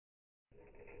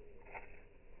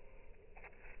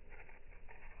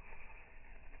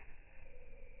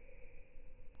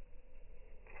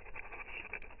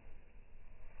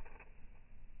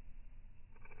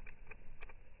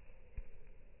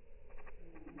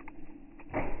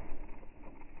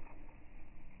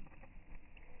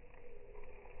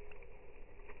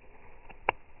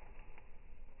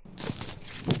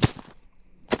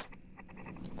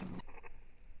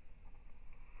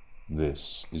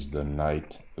is the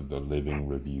night of the living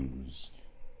reviews.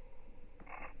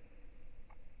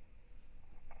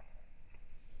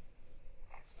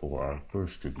 For our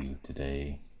first review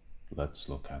today, let's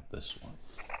look at this one.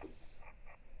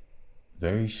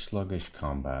 Very sluggish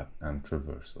combat and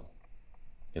traversal,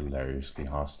 hilariously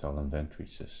hostile inventory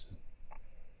system,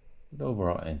 but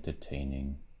overall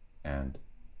entertaining and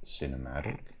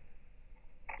cinematic,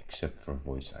 except for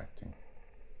voice acting.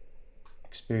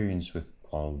 Experience with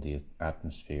quality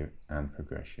atmosphere and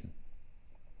progression.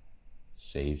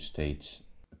 Save states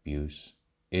abuse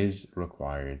is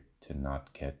required to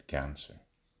not get cancer.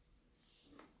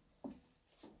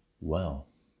 Well,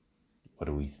 what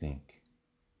do we think?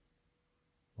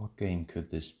 What game could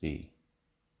this be?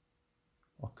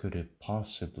 What could it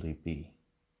possibly be?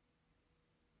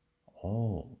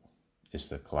 Oh, it's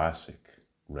the classic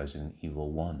Resident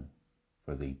Evil 1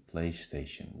 for the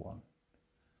PlayStation 1.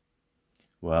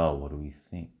 Well, what do we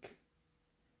think?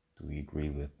 Do we agree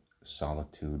with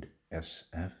Solitude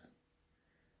SF?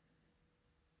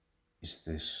 Is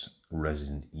this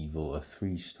Resident Evil a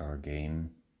 3-star game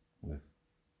with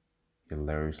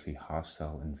hilariously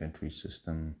hostile inventory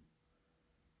system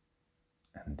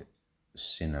and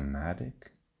cinematic?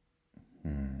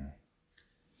 I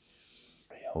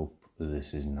hope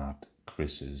this is not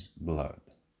Chris's blood.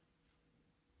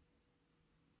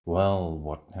 Well,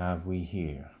 what have we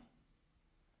here?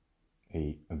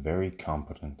 A very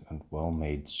competent and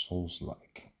well-made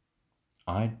Souls-like.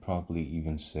 I'd probably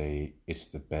even say it's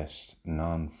the best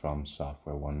non-From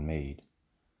Software one made.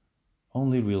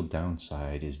 Only real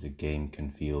downside is the game can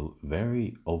feel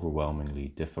very overwhelmingly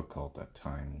difficult at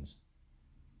times.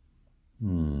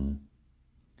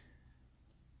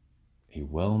 A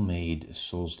well-made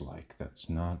Souls-like that's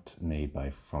not made by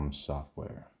From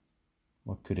Software.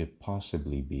 What could it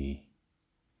possibly be?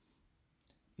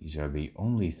 These are the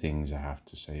only things I have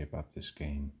to say about this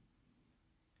game.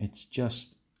 It's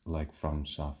just like From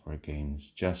Software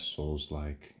games, just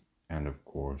Souls-like, and of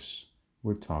course,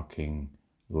 we're talking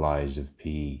Lies of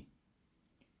P.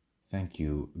 Thank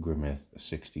you,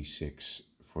 Grimmeth66,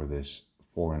 for this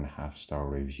 4.5-star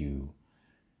review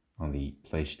on the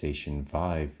PlayStation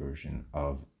 5 version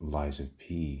of Lies of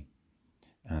P,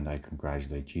 and I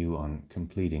congratulate you on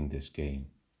completing this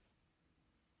game.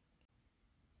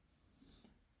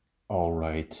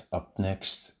 Alright, up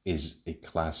next is a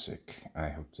classic, I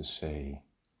hope to say.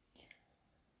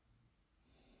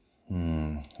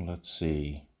 Let's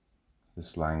see.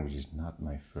 This language is not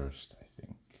my first, I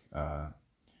think.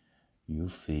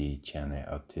 Yuffie tiene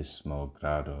autismo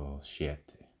grado 7.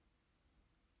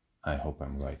 I hope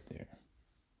I'm right there.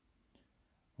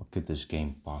 What could this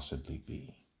game possibly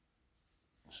be?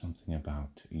 Something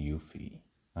about Yuffie.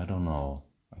 I don't know.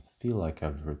 I feel like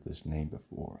I've heard this name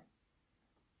before.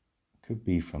 Could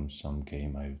be from some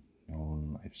game I've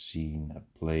known, I've seen,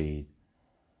 I've played.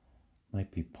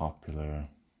 Might be popular.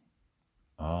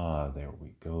 Ah, there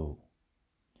we go.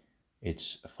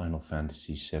 It's a Final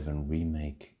Fantasy VII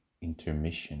Remake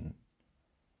Intermission.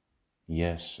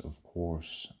 Yes, of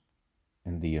course,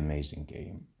 in the amazing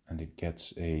game. And it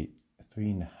gets a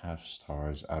 3.5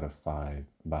 stars out of 5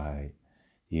 by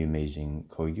the amazing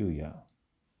Koyuya.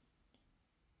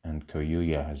 And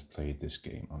Koyuya has played this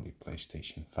game on the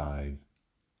PlayStation 5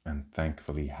 and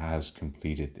thankfully has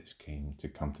completed this game to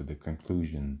come to the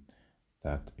conclusion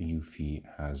that Yuffie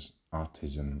has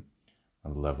autism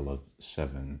on the level of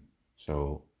 7.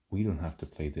 So we don't have to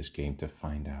play this game to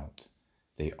find out.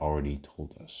 They already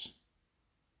told us.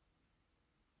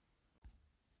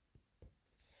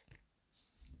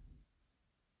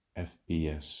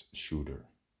 FPS shooter.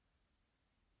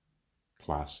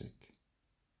 Classic.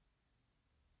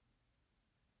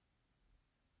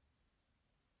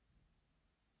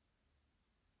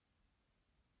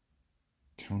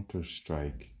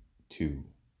 Counter-Strike 2.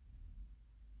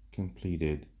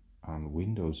 Completed on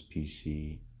Windows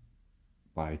PC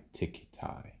by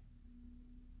Tikitai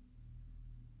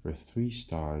for 3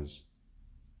 stars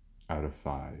out of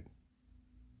 5.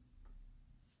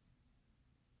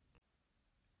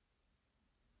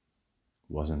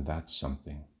 Wasn't that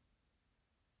something?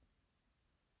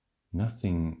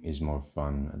 Nothing is more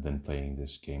fun than playing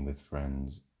this game with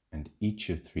friends and each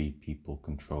of 3 people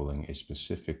controlling a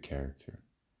specific character,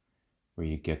 where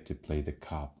you get to play the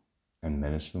cop and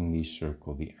menacingly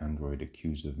circle the android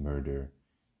accused of murder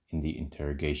in the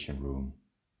interrogation room.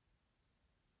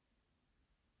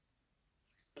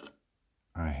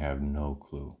 I have no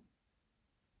clue.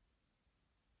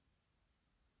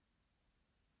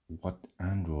 What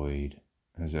android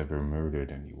has ever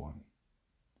murdered anyone?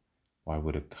 Why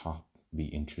would a cop be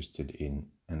interested in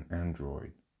an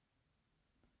android?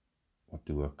 What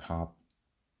do a cop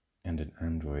and an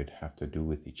android have to do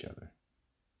with each other?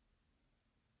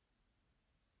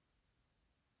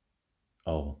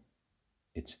 Oh,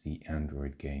 it's the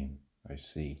android game, I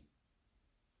see.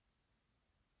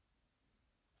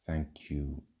 Thank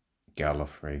you,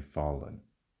 Gallifrey Fallen,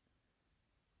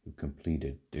 who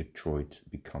completed Detroit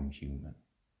Become Human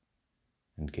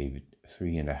and gave it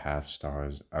 3.5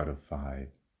 stars out of 5.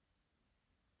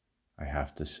 I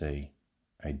have to say,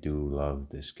 I do love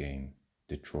this game,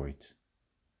 Detroit.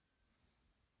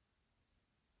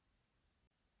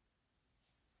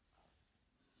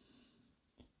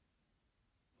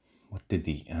 What did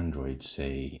the android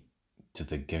say to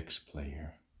the Gex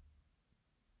player?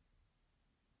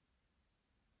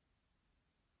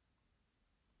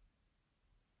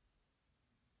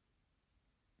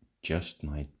 Just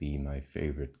might be my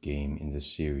favorite game in the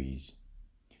series,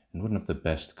 and one of the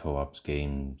best co-op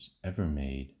games ever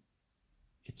made.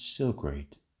 It's still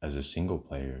great as a single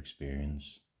player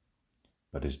experience,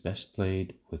 but is best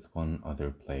played with one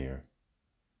other player.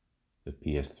 The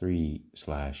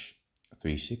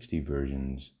PS3/360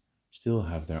 versions still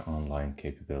have their online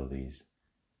capabilities,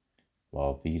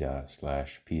 while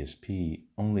Vita/PSP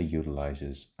only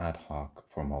utilizes ad hoc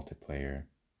for multiplayer.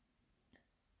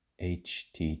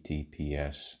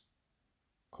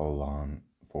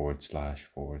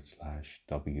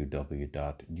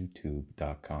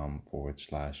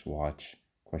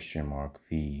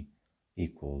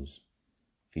 equals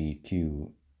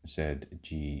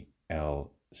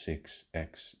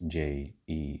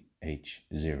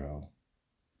VQZGL6XJEH0.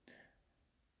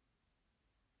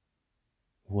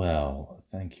 Well,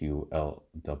 thank you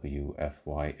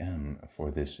LWFYM for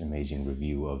this amazing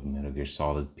review of Metal Gear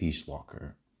Solid Peace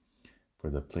Walker for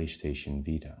the PlayStation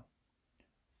Vita.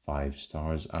 5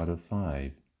 stars out of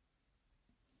 5.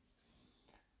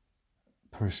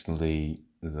 Personally,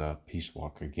 the Peace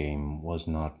Walker game was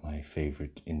not my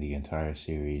favorite in the entire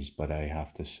series, but I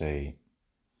have to say,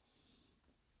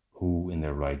 who in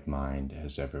their right mind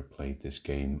has ever played this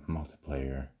game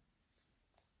multiplayer?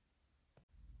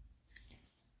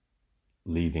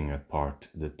 Leaving apart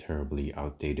the terribly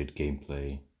outdated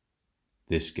gameplay,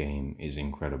 this game is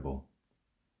incredible.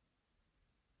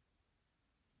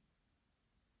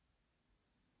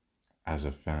 As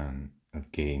a fan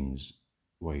of games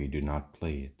where you do not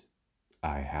play it,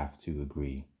 I have to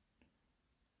agree.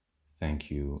 Thank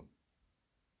you,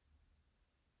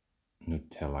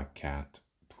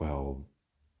 NutellaCat12,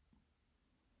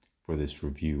 for this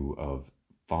review of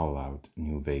Fallout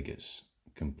New Vegas,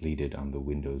 completed on the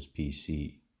Windows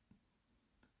PC.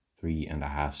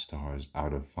 3.5 stars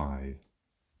out of 5.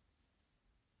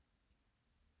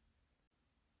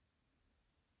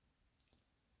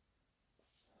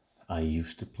 I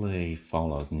used to play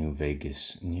Fallout New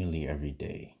Vegas nearly every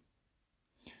day.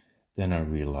 Then I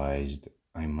realized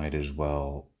I might as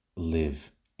well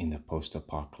live in the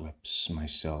post-apocalypse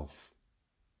myself.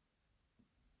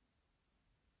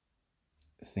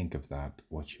 Think of that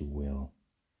what you will.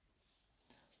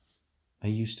 I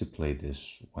used to play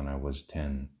this when I was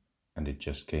 10 and it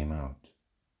just came out.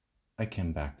 I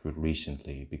came back to it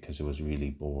recently because I was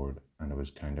really bored and I was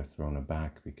kind of thrown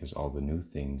aback because all the new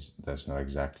things, that's not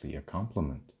exactly a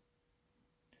compliment.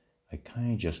 I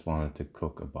kind of just wanted to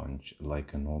cook a bunch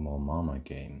like a normal mama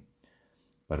game,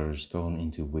 but I was thrown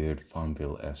into weird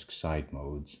Farmville-esque side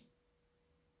modes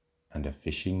and a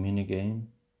fishing minigame,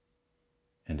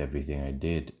 and everything I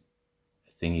did,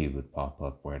 a thingy would pop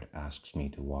up where it asks me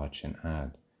to watch an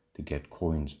ad to get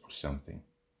coins or something.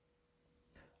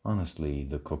 Honestly,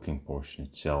 the cooking portion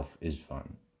itself is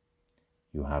fun.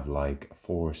 You have like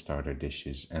 4 starter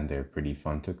dishes and they're pretty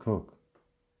fun to cook.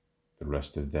 The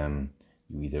rest of them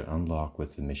you either unlock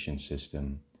with the mission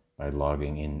system by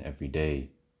logging in every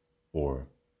day, or,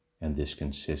 and this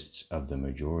consists of the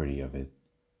majority of it,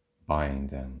 buying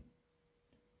them,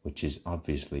 which is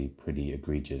obviously pretty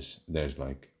egregious. There's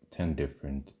like 10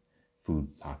 different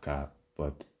food taka,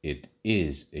 but it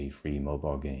is a free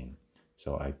mobile game,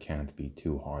 so I can't be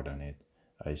too hard on it.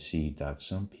 I see that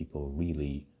some people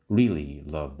really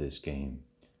love this game,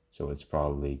 so it's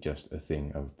probably just a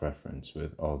thing of preference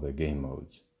with all the game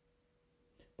modes.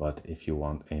 But if you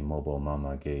want a mobile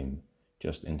mama game,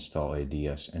 just install a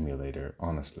DS emulator,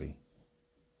 honestly.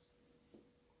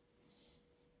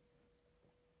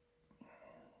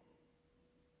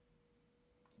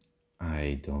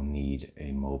 I don't need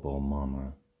a mobile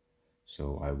mama,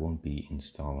 so I won't be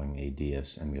installing a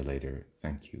DS emulator,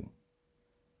 thank you.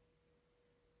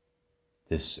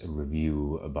 This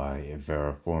review by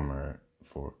Veraformer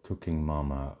for Cooking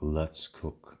Mama Let's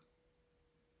Cook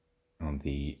on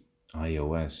the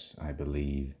iOS, I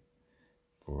believe,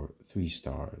 for 3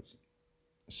 stars.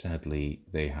 Sadly,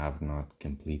 they have not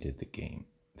completed the game,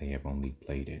 they have only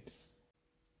played it.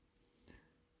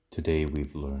 Today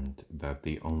we've learned that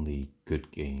the only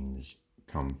good games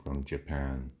come from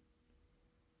Japan.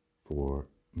 For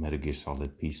Metal Gear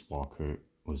Solid Peace Walker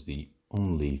was the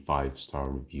only 5-star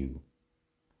review.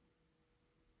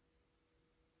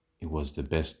 It was the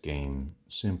best game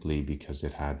simply because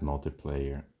it had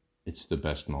multiplayer. It's the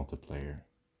best multiplayer.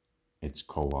 It's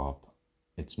co-op,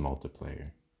 it's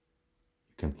multiplayer.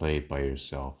 You can play it by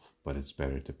yourself, but it's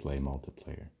better to play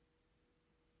multiplayer.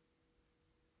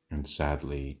 And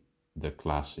sadly, the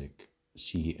classic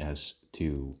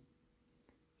CS2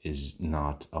 is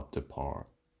not up to par.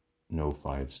 No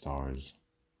 5 stars,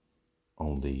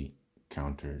 only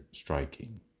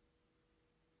counter-striking.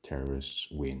 Terrorists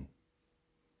win.